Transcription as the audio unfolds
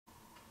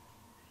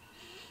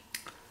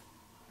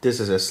This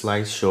is a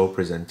slideshow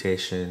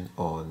presentation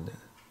on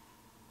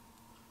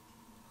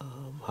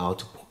how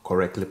to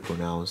correctly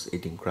pronounce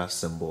Adinkra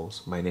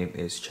symbols. My name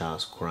is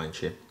Charles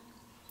Kuranche.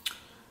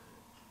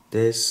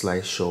 This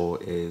slideshow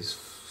is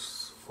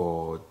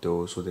for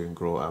those who didn't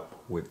grow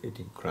up with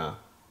Adinkra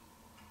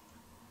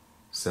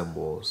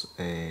symbols,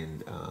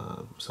 and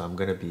so I'm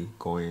gonna be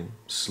going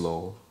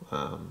slow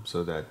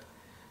so that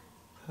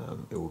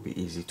it will be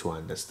easy to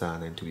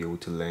understand and to be able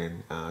to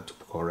learn to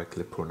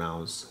correctly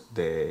pronounce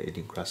the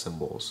Adinkra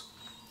symbols.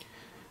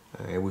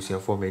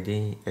 Ebusuafo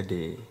medin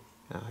de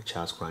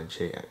Charles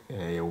Kranche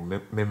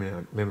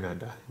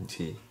memnada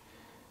nti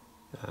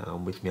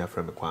with me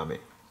afra me kwame.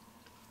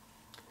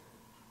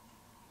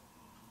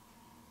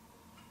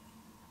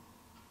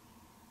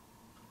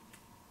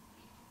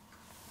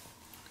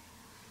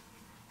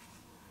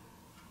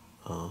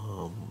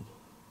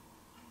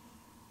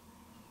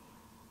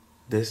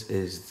 This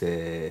is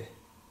the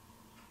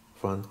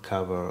front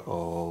cover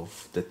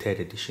of the third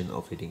edition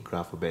of Adinkra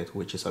Alphabet,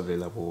 which is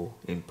available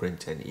in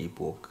print and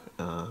ebook.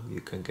 You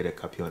can get a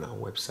copy on our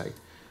website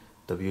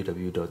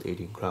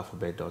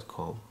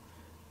www.adinkraalphabet.com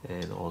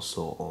and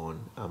also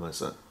on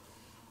Amazon.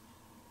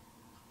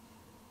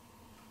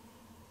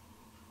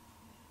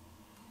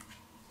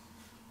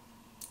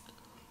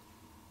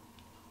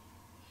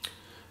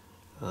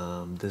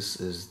 This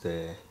is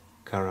the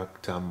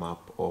character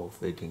map of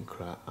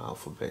Adinkra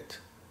Alphabet.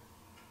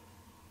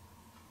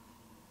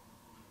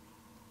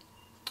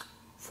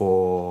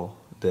 For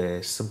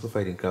the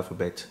simplified Adinkra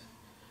alphabet,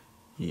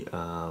 you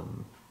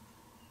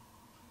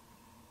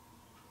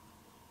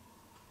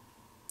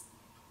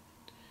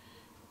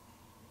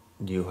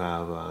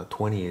have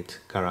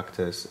 28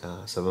 characters,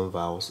 7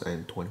 vowels,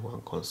 and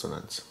 21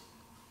 consonants.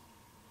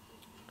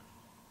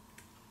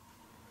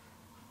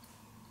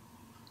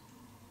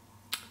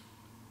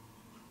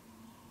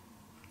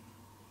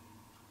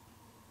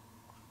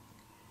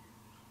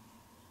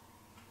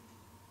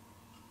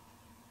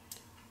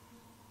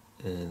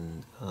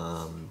 And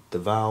the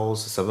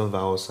vowels, 7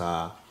 vowels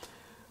are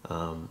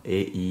A,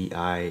 E,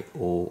 I,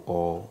 O,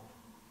 O,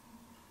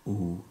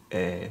 U,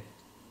 E,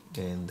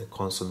 and the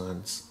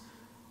consonants.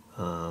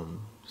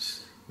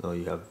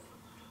 You have,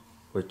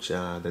 which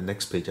the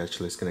next page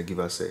actually is going to give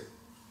us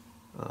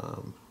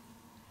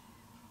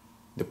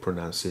the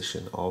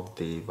pronunciation of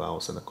the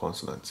vowels and the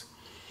consonants.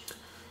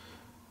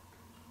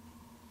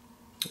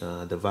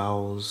 The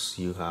vowels,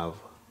 you have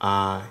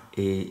A,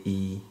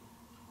 E,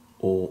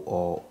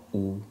 O,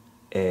 U,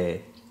 E.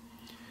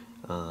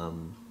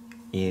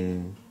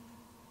 In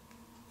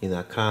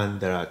Akan,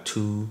 there are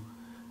 2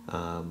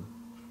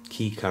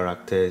 key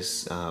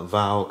characters,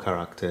 vowel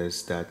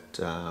characters that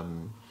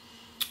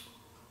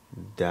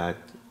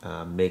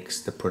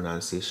makes the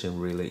pronunciation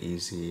really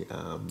easy,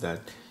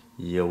 that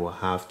you will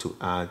have to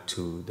add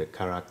to the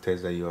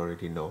characters that you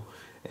already know,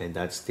 and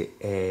that's the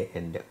E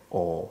and the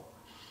O.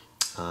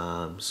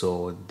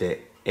 So the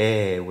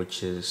E,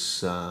 which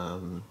is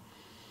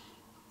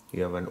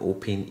you have an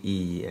open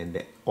E, and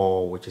the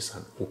O, which is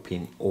an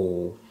open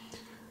O,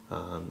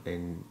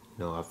 and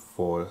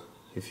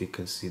if you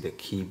can see the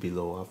key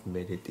below, I've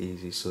made it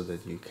easy so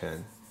that you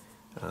can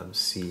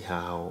see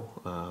how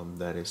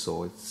that is.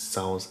 So it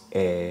sounds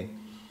A,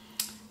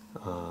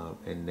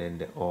 and then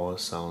the O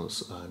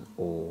sounds an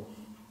O.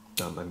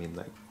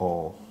 Like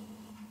O.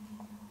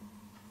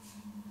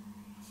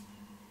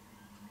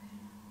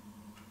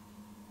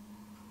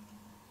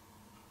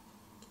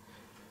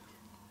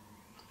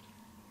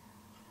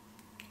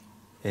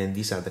 And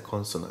these are the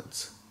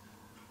consonants.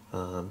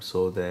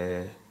 So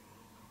the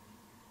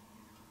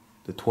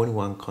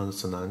 21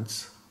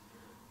 consonants,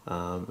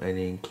 and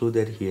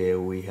included here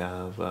we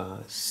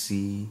have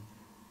C,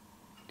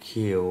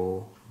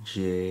 Q,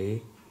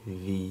 J,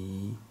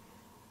 V,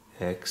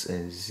 X,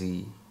 and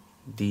Z.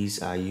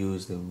 These are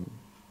used in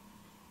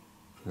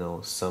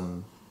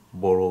some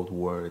borrowed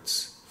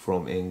words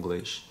from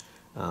English,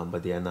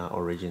 but they are not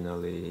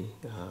originally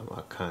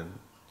Akan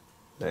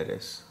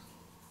letters.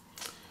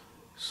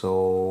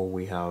 So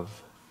we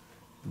have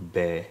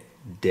be,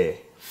 de,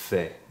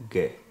 fe,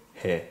 ge,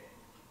 he,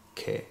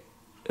 ke,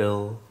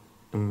 il,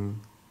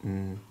 n,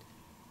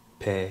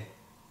 pe,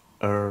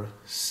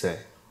 se,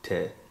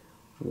 te,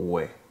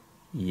 we,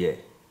 ye,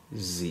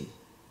 z.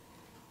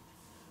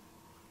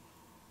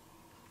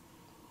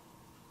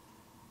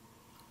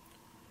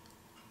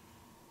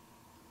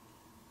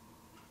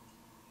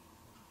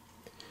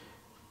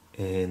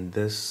 And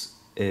this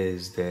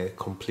is the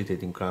completed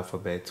Adinkra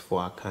alphabet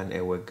for Akan,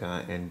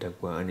 Ewega, and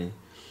Dagwani.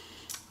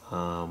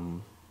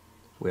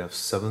 We have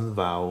 7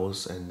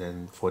 vowels and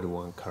then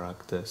 41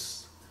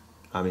 characters.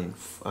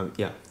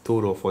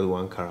 Total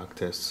 41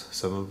 characters,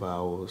 7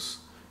 vowels,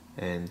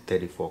 and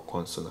 34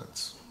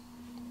 consonants.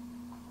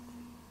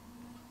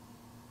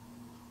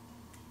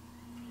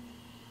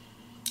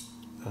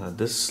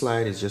 This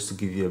slide is just to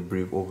give you a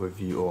brief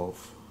overview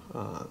of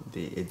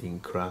the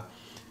Adinkra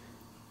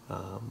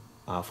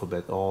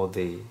alphabet.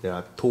 There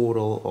are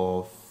total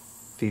of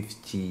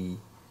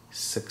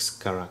 56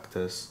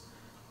 characters.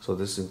 So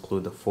this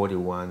includes the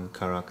 41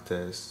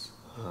 characters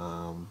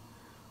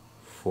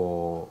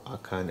for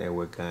Akan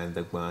Ewegan,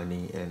 the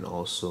Gbani, and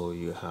also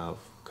you have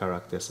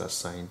characters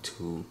assigned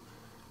to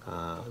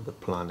the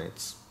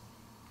planets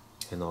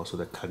and also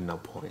the cardinal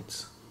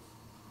points.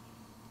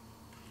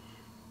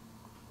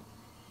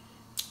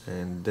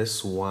 And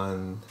this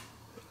one,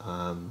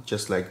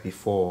 just like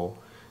before,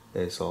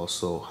 is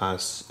also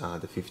has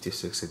the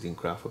 56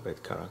 Adinkra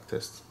Alphabet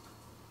characters.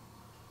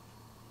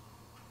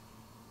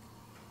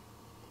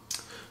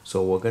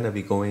 So we're gonna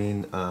be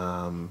going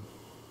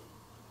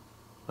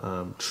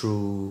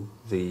through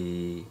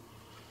the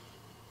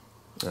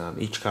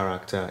each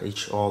character,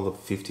 all of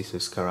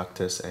 56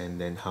 characters, and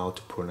then how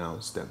to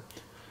pronounce them.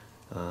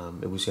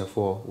 It was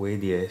for where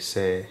they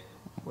say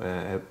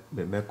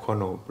me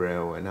kono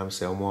breo, and I'm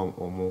saying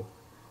omo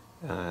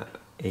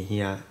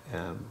here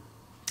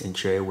in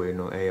Chewe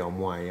no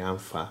omo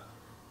ayamfa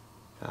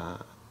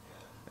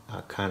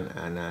I can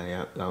and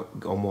I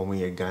omo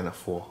me Ghana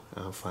for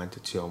I'm fan to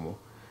tiomo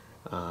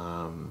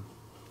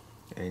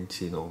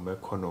and you know me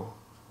kono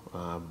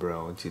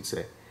breo and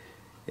say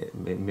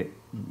me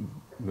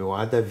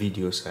other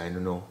videos I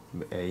don't know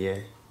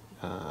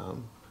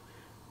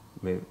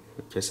me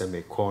just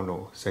me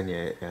kono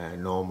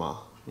send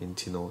normal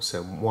into no say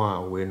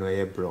moi we no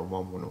e bro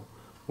mamu no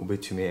mo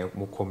betumi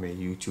mo come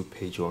YouTube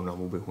page or no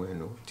mo be hu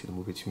no to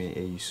mo betumi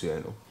e use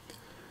no.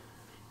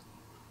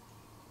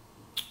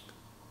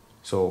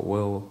 So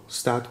we'll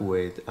start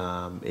with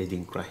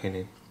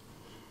Adinkra.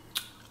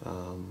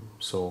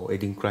 So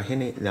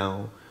Adinkra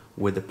now,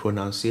 with the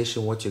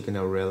pronunciation, what you're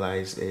gonna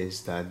realize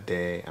is that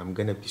I'm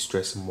gonna be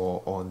stressing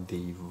more on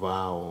the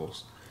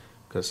vowels,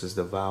 because it's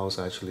the vowels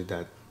actually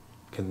that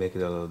can make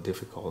it a little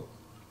difficult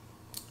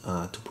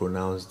to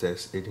pronounce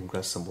this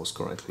Adinkra symbols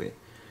correctly.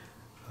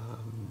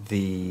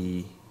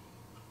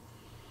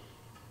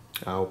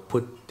 I'll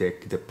put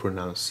the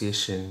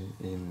pronunciation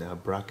in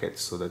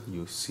brackets so that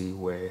you see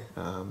where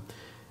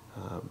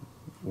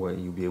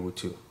you'll be able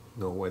to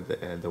know where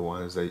the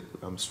ones that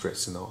I'm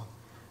stressing on.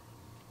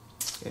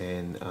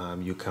 And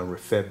you can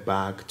refer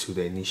back to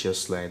the initial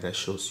slide that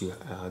shows you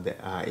the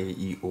R, A,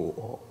 E, O,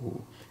 or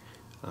U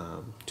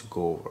to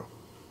go over.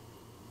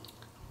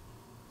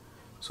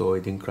 So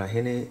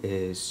Adinkra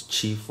is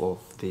chief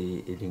of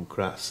the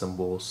Adinkra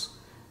symbols,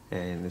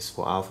 and it's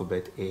for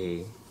alphabet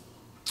A.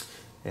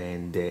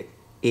 And the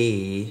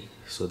A,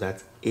 so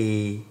that's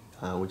A,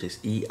 which is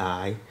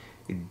E-I,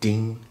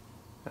 Ding,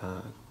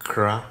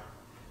 Kra,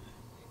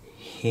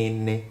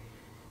 Hene,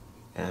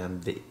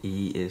 the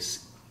E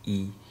is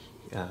E,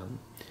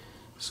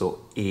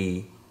 so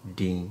A,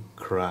 Ding,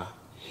 Kra,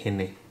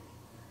 Hene.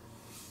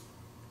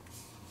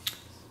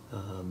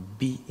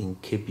 B in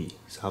Kebi,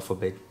 it's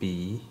alphabet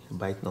B,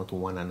 bite not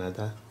one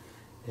another,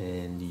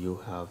 and you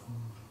have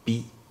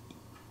B,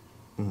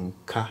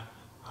 Nka,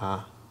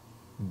 A,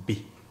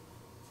 B.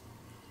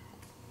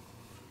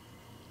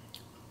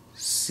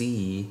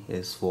 C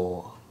is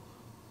for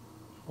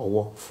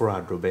Owo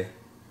Fradrobe,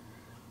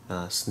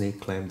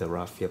 snake climbed the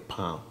raffia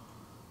palm.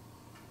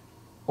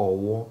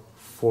 Owo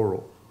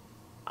Foro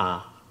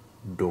A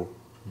Do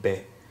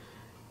Be.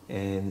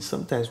 And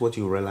sometimes what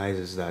you realize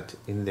is that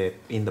in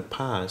the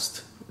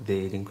past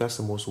the Adinkra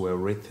symbols were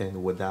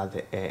written without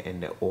the A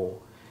and the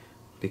O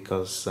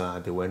because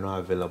they were not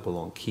available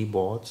on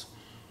keyboards.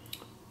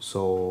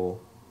 So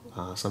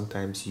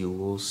sometimes you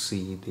will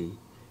see the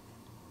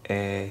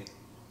A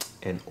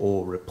and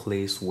O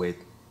replaced with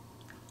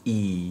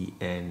E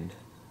and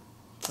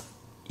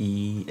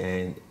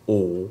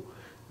O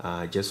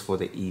just for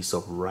the ease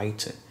of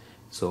writing.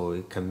 So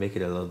it can make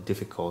it a little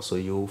difficult. So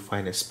you'll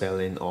find a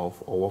spelling of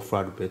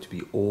Owofradobe to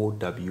be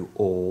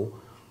O-W-O,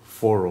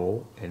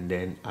 Foro, and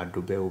then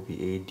Adobe will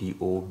be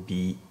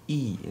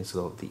A-D-O-B-E instead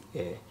of the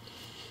A.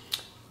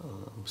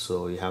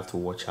 So you have to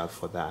watch out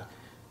for that.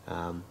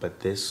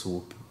 But this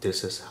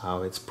is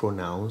how it's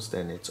pronounced,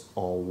 and it's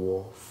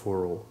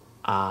Owoforo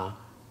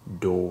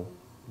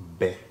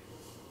A-Do-Be.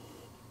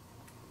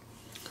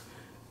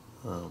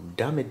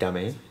 Dame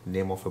Dame,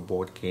 name of a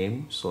board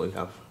game. So you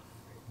have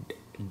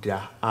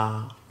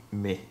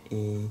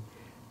Da-A-Me-E,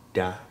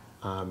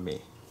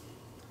 Da-A-Me.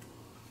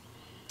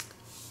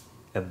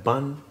 A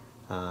bun,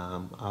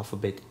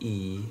 alphabet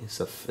E,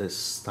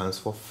 stands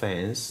for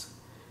fence,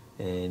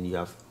 and you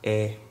have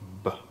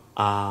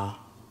E-B-A-N,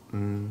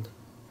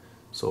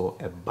 so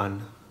a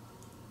bun.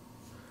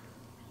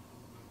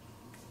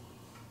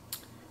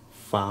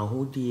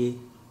 Fahudie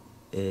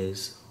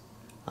is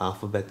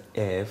alphabet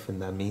F,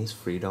 and that means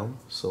freedom,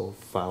 so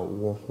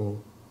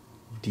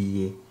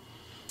Fahudie.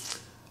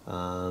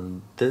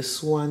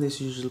 This one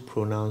is usually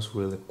pronounced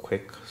really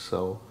quick,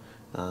 so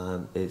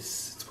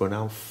it's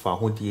pronounced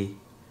Fahudie,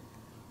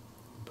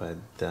 but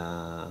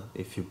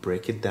if you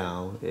break it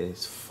down,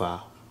 it's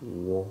Fahudie.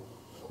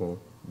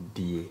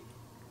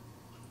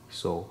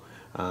 So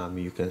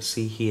you can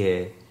see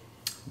here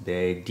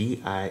the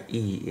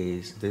D-I-E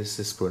is, this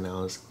is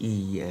pronounced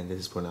E and this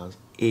is pronounced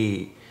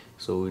A,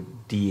 so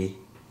D.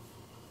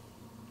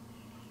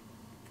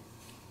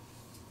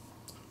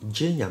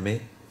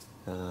 Jinyame,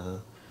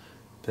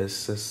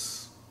 this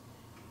is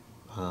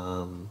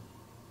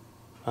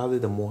probably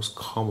the most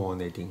common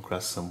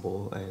Adinkra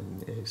symbol,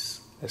 and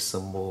is a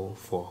symbol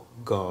for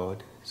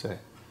God. It's a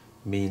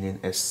meaning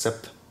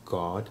except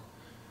God,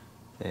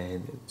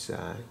 and it's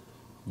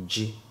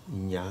Ji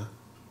Nya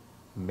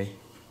Me.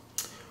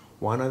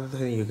 One other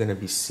thing you're going to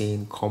be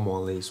seeing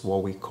commonly is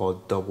what we call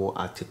double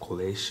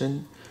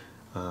articulation.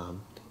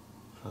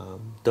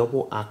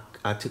 Double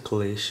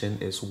articulation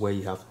is where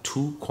you have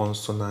two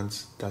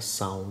consonants that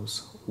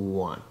sounds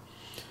one.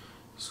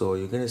 So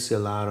you're going to see a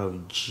lot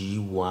of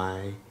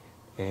GY,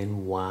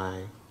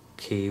 NY,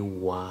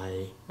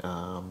 KY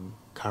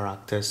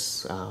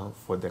characters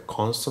for the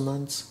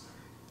consonants,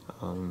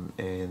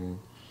 and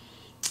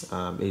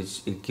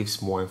it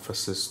gives more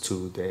emphasis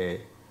to the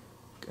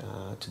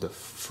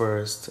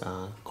first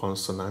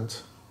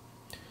consonant.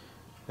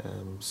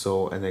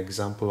 So an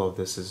example of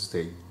this is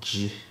the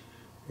G,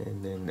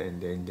 and then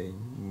the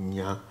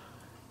Nya,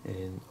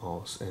 and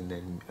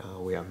then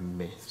we have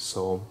Me.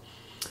 So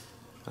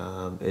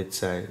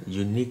it's a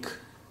unique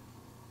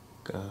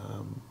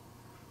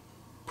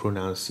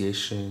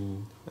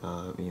pronunciation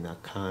in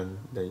Akan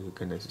that you're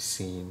gonna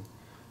see.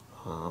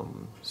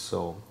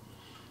 So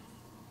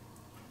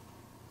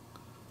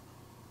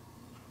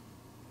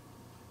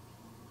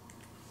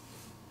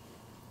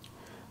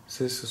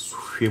this is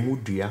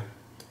Hwemudia,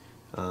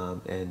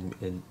 and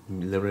it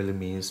literally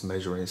means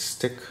measuring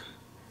stick.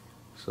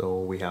 So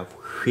we have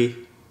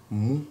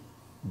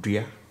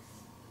Hwemudia,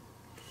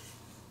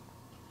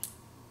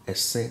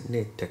 Ese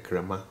ne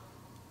tekrema,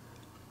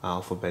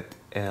 alphabet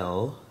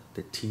L,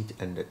 the teeth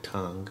and the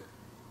tongue.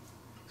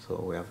 So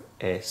we have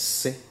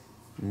Ese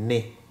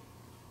ne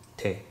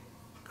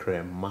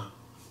tekrema.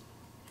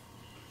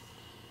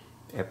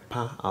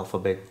 Epa,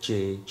 alphabet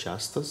J,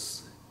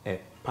 justice,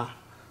 Epa.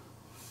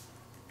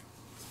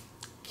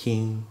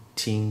 King,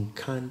 ting,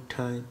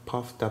 cantai,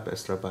 puffed up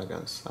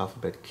extravagance,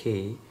 alphabet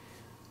K.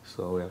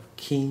 So we have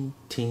king,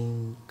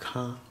 ting,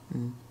 kan,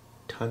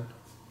 tan.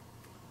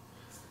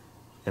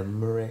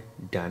 Emre,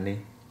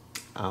 dane,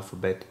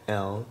 alphabet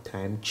L,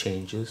 time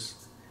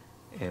changes,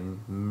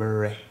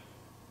 Emre,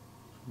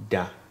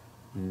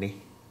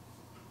 dane.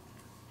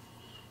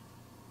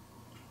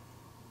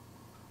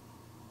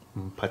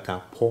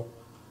 Mpatapo,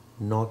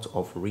 knot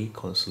of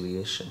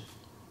reconciliation,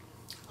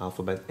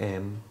 alphabet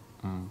M,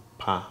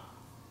 Mpa,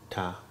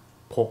 ta,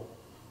 po.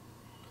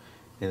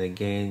 And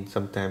again,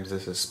 sometimes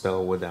this is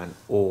spelled with an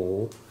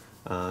O,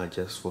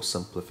 just for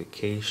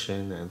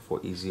simplification and for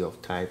ease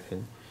of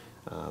typing,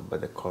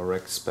 but the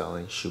correct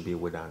spelling should be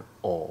with an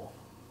O.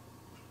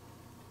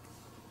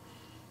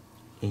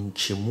 In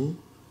Chimu,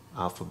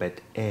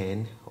 alphabet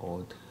N,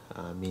 or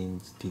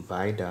means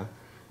divider,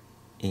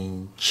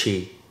 in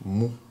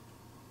Chemu.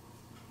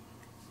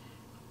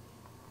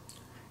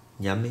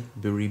 Nyame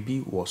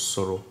biribi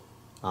wasoro,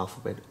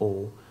 alphabet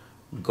O,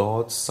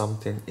 God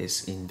something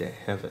is in the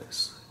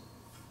heavens.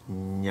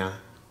 Nya,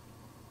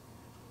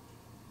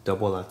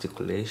 double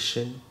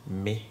articulation,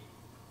 me,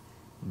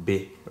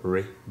 be,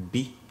 re,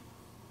 bi,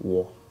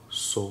 wo,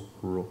 so,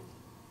 ro.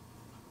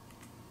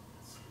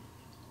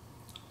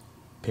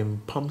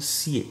 Pimpam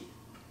sie,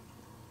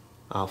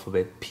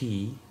 alphabet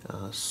P,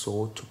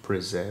 so to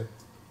preserve.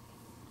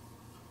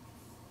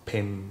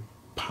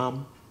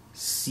 Pimpam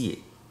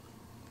sie.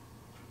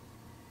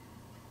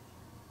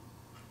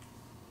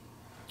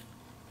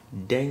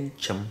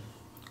 Dencham,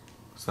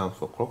 sounds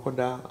for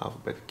crocodile,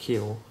 alphabet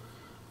Q.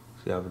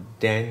 So you have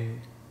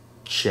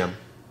Dencham.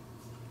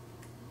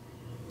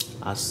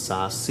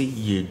 Asasi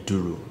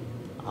Yeduru,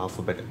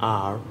 alphabet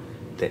R.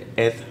 The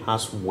earth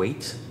has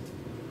weight.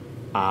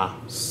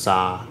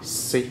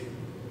 Asasi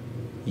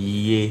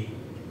Yeduru,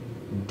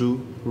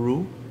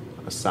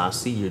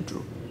 Asasi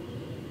Yeduru.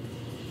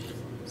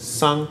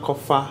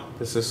 Sankofa,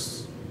 this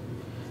is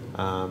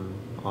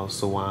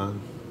also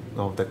one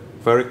of the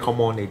very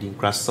common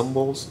Adinkra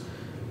symbols.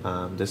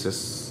 This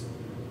is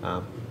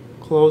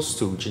close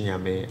to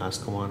Jinyame, as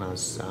common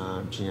as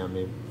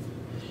Jinyame,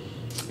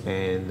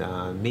 and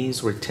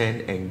means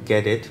return and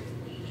get it.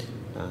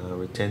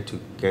 Return to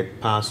get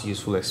past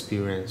useful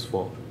experience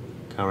for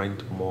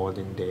current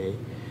modern day.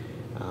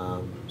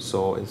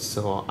 So it's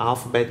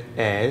alphabet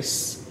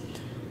S.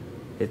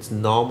 It's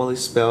normally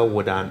spelled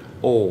with an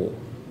O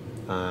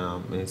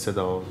instead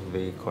of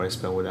the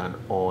corresponding with an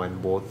O,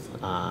 and both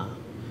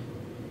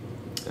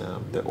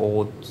the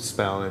old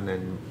spelling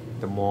and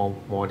the more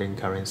modern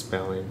current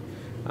spelling.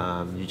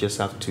 You just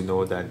have to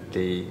know that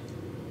the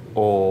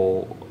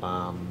O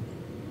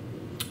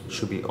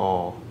should be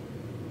O.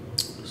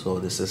 So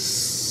this is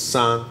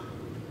San,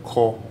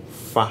 Ko,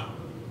 Fa.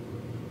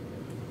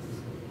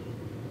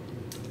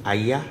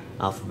 Aya,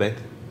 alphabet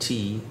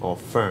T, or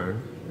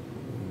fern.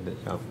 They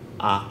have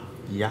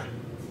Aya.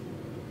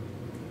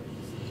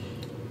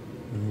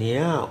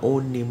 Nia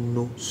onim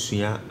no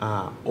sua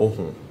a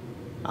ohun,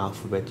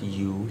 alphabet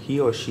U. He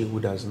or she who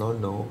does not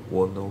know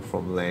will know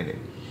from learning.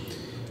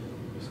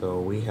 So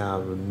we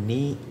have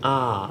ni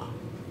a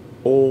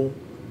o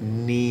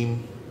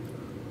nim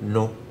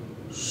no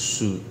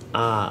su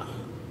a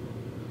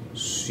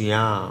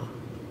sua,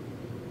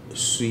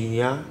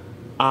 sua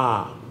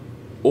a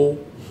o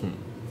hun.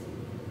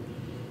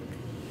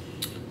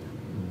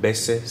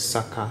 Bese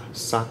saka,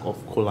 sack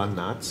of kola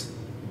nuts.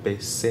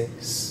 Bese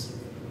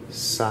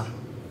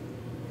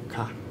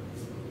saka.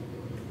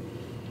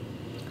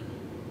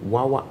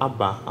 Wawa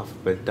aba,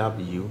 alphabet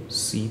W,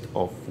 seed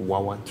of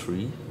wawa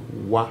tree.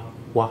 Wa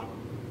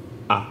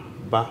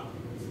aba.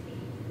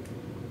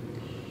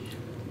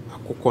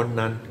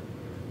 Akokonan,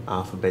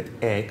 alphabet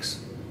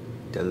X,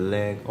 the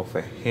leg of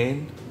a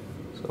hen.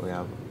 So we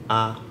have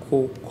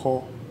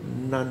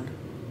akokonan.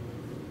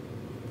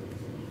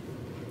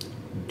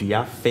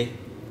 Duafe,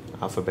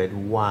 alphabet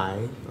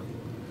Y,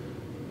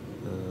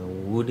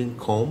 wooden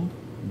comb.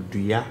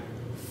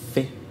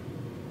 Duafe.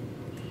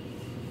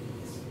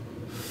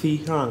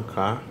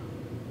 Fihanka,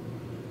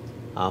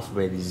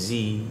 alphabet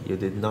Z, you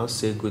did not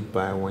say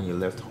goodbye when you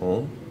left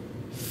home.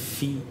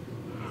 Fihankra.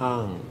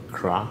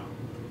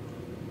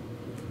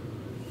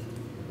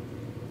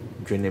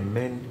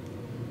 Drenemen,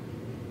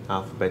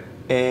 alphabet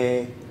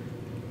A,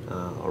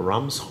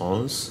 ram's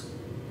horns.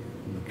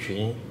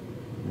 Drenemen.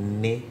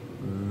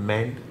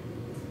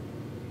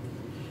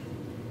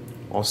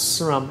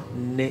 Osram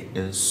ne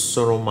and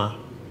Soroma,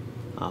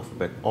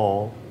 alphabet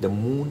O, the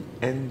moon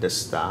and the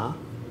star.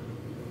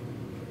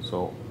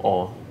 So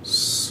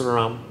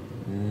Osram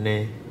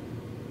ne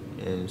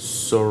and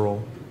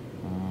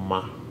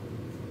Soroma.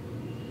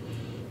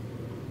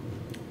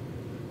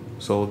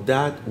 So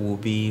that will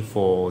be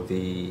for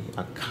the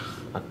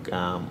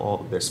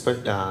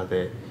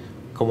the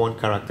common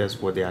characters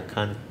for the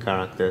account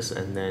characters,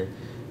 and then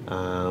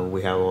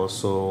we have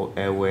also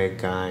Ewe,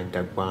 Ga, and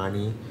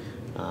Dagbani.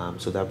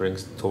 So that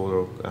brings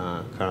total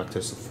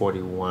characters to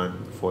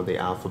 41 for the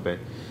alphabet,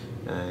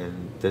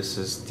 and this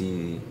is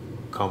the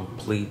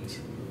complete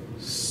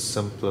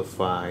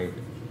simplified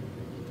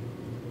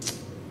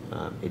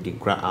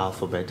Adinkra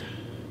alphabet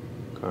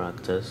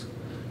characters.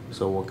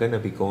 So we're going to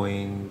be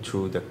going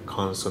through the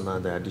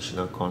consonant, the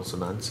additional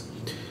consonants,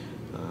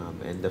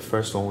 and the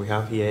first one we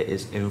have here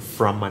is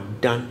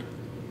Inframadan,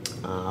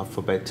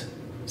 alphabet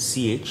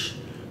CH,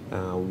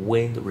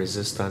 wind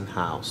resistant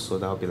house. So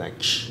that will be like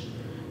ch.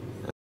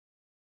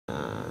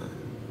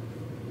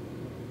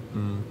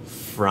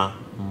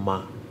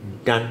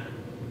 Framadan.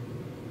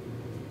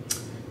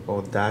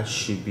 Oh, that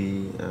should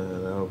be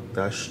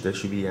there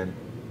should be an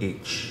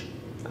H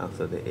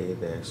after the A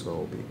there, so it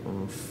will be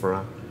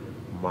Framadan.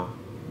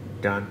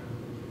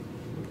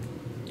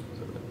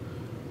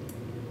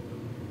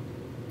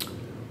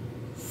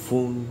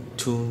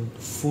 Funtun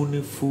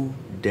funifu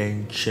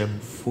denchem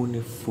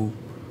funifu.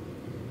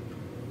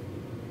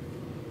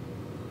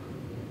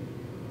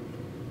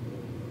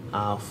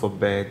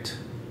 Alphabet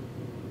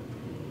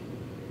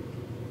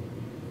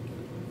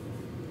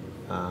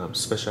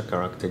special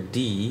character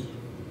D,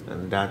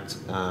 and that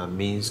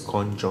means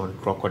conjoined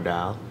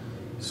crocodile.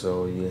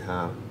 So you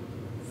have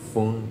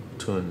fun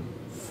tun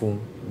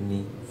fun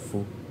ni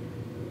fu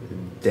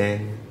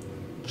den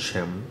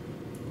chem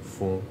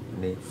fun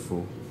ni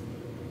fu.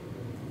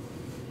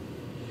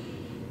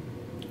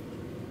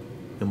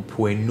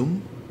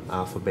 Empuenum,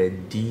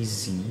 alphabet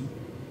DZ,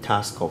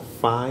 task of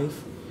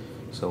 5.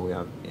 So we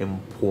have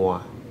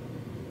empuenum.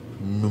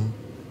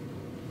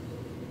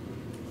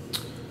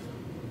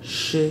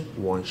 She,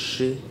 one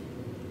she,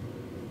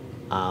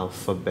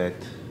 alphabet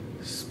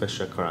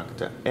special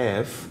character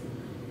F,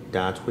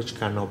 that which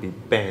cannot be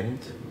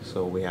bent.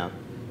 So we have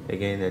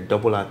again a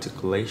double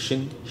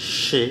articulation.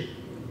 She,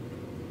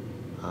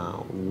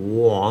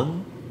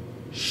 one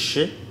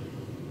she.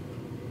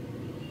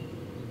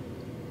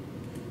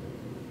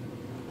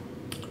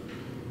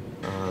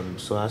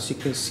 So as you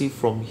can see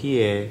from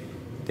here,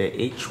 the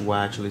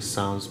HY actually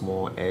sounds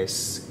more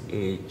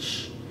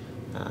SH.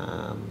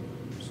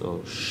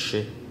 So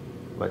she.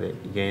 But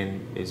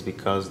again, it's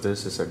because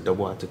this is a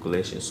double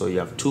articulation, so you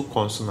have two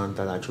consonants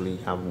that actually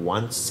have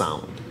one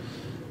sound.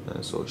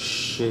 So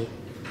she,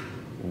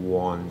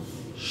 one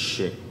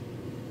she.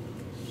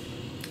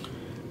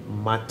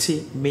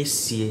 Mati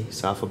Messie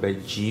is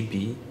alphabet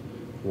GB.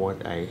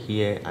 What I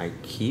hear, I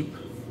keep,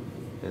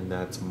 and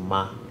that's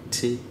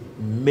Mati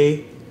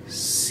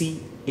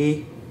Messie.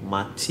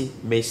 Mati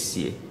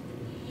Messie.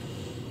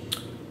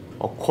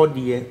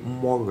 Okodie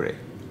More,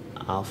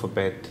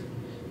 alphabet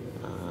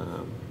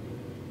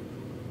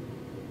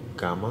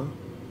Gamma.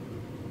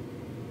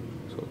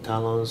 So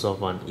talons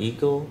of an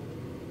eagle,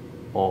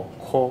 or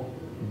ko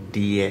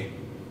die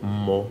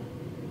more.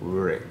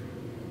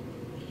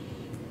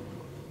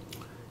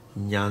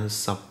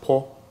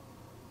 Nyansapo,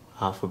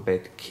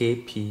 alphabet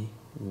KP,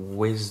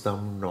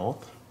 wisdom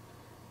north.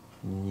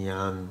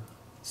 Nyansapo.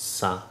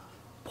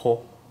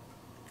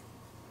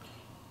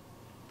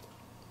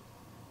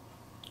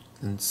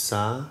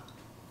 Nsa,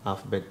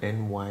 alphabet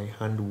NY,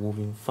 hand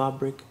woven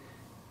fabric.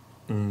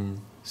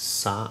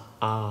 Nsa.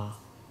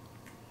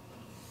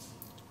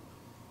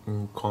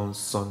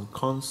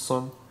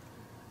 Conson.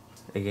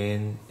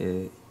 Again,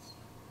 you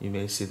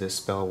may see the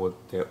spell with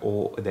the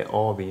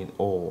O being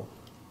O.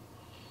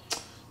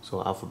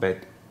 So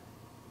alphabet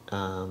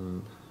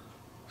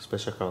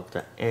special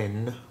character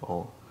N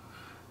or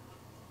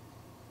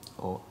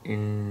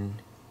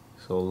in.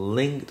 So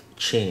linked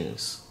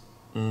chains.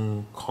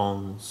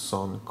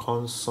 Conson.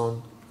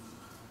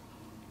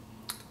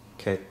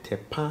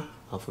 Ketepa,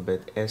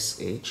 alphabet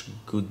SH,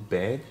 good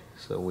bed.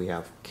 So we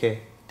have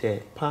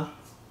Ketepa.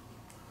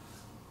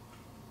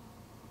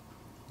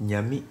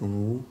 Nyami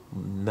nwu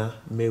na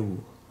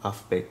mewu,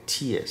 alphabet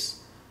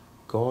TS.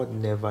 God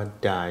never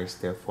dies,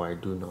 therefore I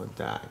do not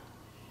die.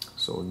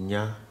 So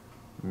nya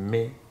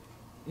me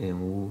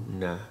nwu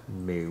na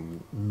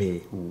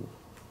mewu.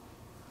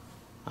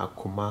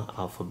 Akuma,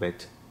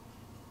 alphabet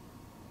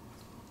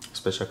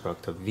special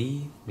character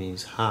V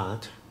means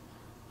heart.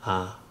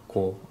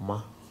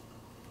 Akoma.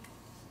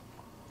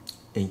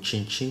 In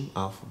Chin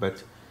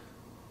alphabet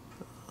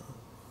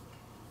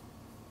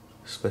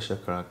special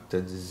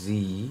character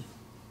Z,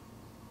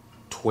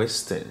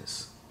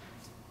 twistings.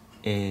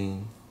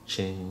 In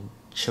Chin.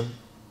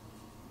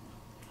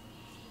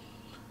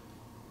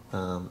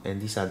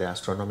 And these are the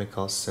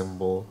astronomical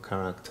symbol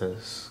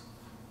characters.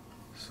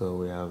 So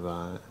we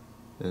have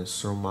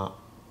Nsruma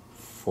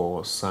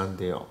for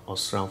Sunday,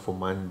 Osram for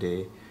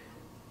Monday,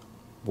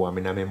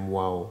 Buaminame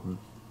Mwao,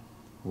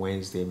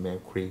 Wednesday,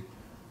 Mercury,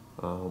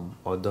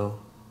 although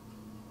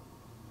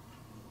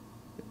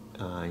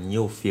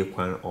New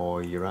Fiekwan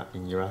or Yira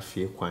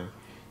Fiekwan,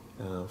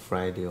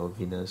 Friday or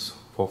Venus,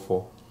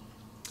 Fofo,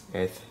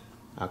 Earth,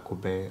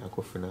 Akoben,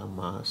 Akofina,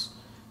 Mars,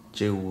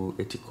 Jewu,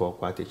 Etiko,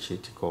 Kwatechi,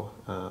 Etiko,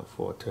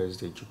 for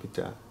Thursday,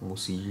 Jupiter,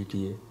 Musi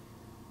Yidie,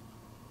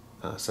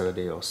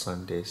 Saturday or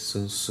Sunday,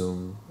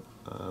 Sunsum,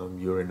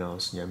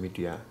 Uranus,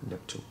 Nyamidia,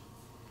 Neptune.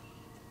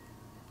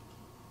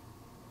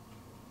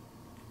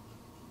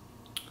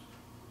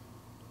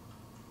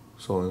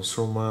 So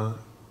Nsruma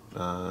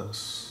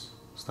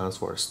stands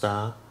for a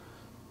star.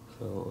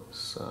 So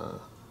it's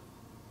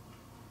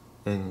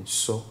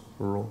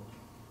Nsoroma.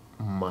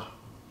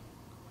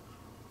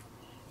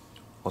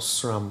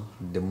 Osram,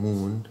 the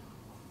moon,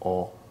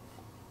 or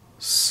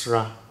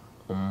Sra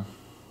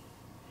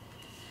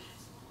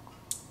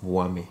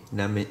Wame,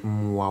 Name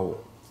Mwao.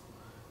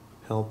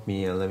 Help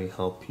me and let me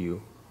help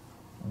you.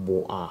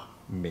 Boa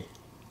me.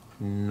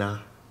 Na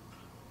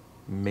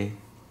me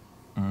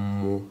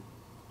mu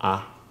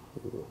a.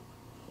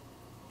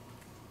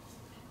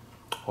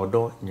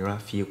 Odo nyira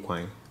fie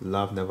kwan.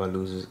 Love never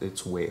loses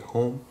its way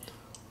home.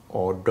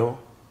 Odo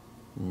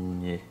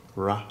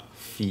nyira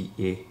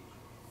fie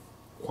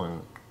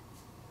kwan.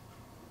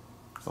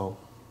 Oh,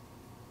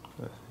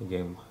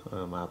 again,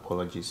 my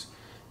apologies.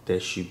 There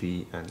should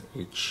be an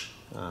H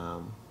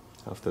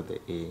after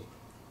the A.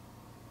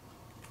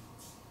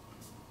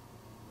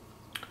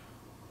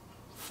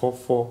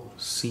 4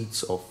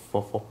 seeds of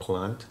 4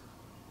 plant.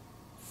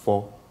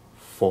 4.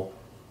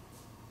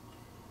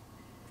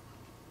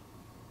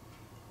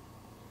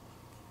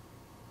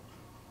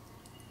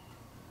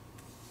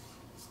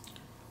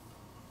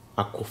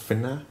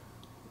 Akofena,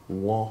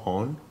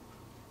 warhorn.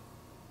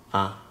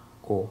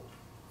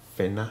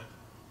 Akofena.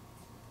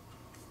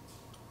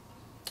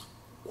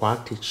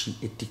 Kwatechi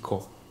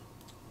Etiko,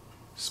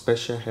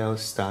 special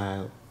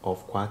hairstyle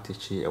of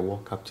Kwatechi, a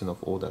war captain of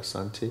Old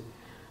Asante.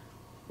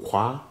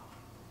 Kwatechi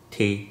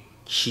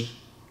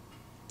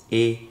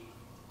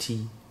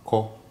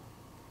Etiko.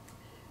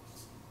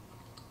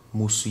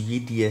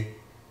 Musuyidie,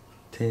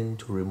 tend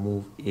to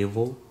remove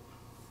evil.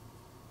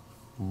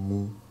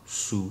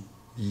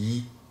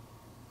 Musuyidie.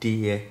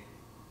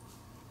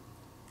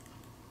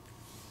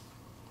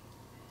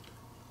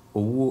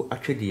 Owu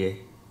Atredie,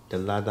 the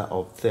ladder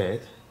of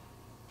death.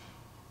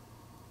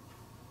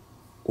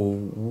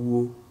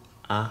 Owu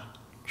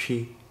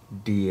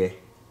Atredie.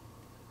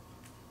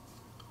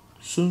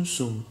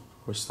 Sunsum,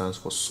 which stands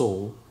for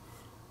soul.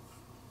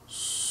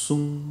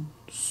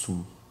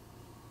 Sunsum.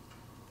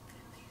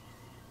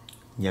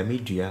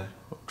 Nyamidria,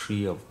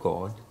 tree of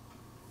God.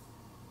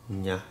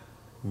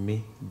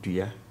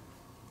 Nyamidria.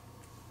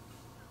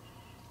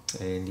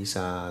 And these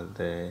are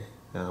the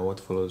what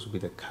follows will be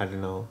the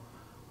cardinal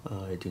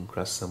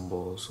Adinkra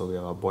symbols. So we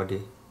have a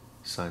body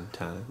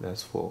Santa,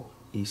 that's for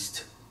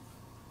east.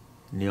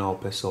 Near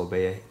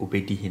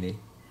Obedi Hine.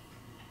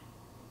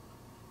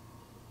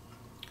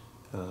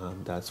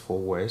 That's for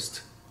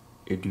west.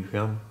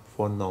 Eduham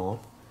for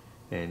north,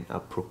 and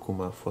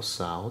Aprokuma for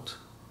south.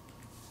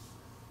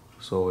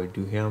 So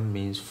Eduham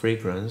means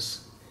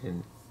fragrance,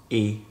 and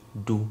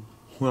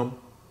Eduham.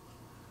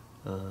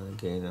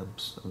 Again,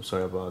 I'm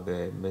sorry about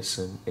the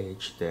missing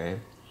H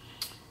there.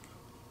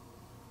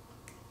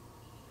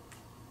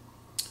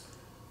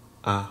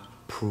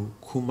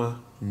 Aprokuma,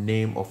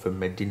 name of a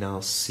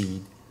medicinal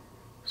seed.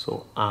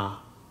 So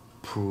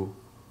Aprokuma.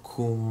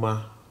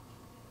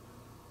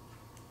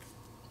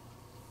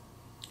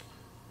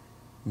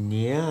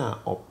 Nia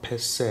or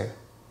Pese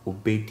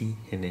Obedi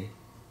Hene,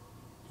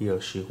 he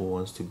or she who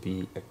wants to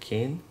be a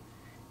king.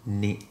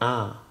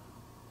 Nia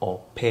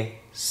or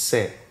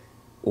Pese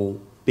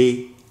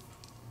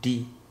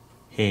Obedi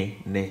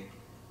Hene,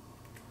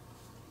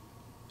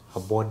 a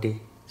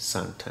body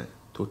Santa,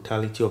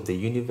 totality of the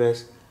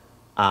universe.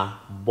 A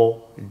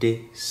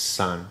body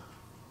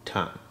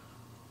Santa.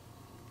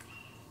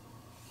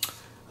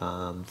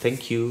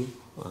 Thank you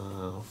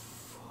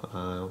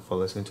for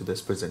listening to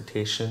this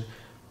presentation.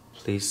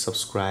 please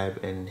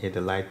subscribe and hit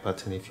the like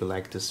button if you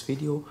like this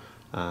video.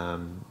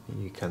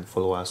 You can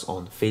follow us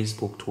on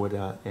Facebook,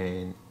 Twitter,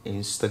 and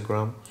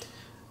Instagram.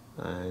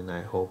 And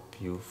I hope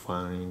you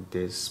find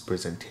this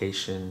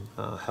presentation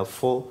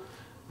helpful.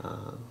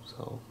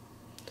 So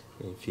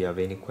if you have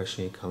any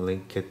question, you can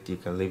link it. You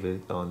can leave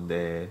it on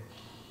the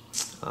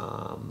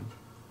on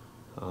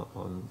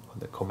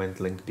the comment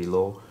link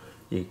below.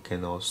 You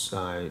can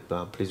also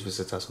please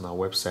visit us on our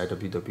website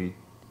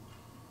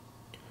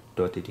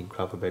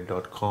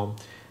www.adinkraalphabet.com.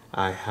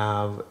 I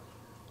have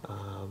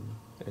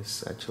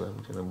it's actually,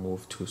 I'm gonna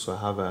move to, so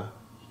I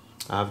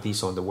have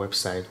these on the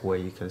website where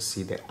you can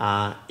see the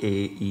R, A,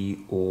 E,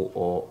 O,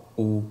 or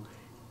U,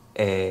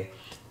 E.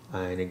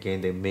 And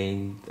again, the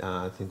main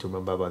thing to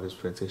remember about this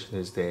presentation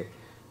is the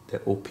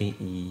open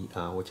E,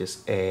 which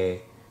is E,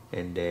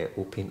 and the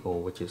open O,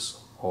 which is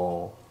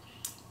O.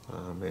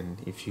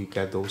 And if you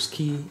get those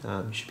key,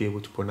 you should be able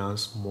to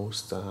pronounce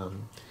most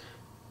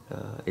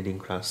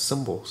Adinkra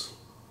symbols.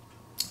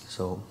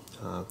 So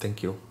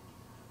thank you.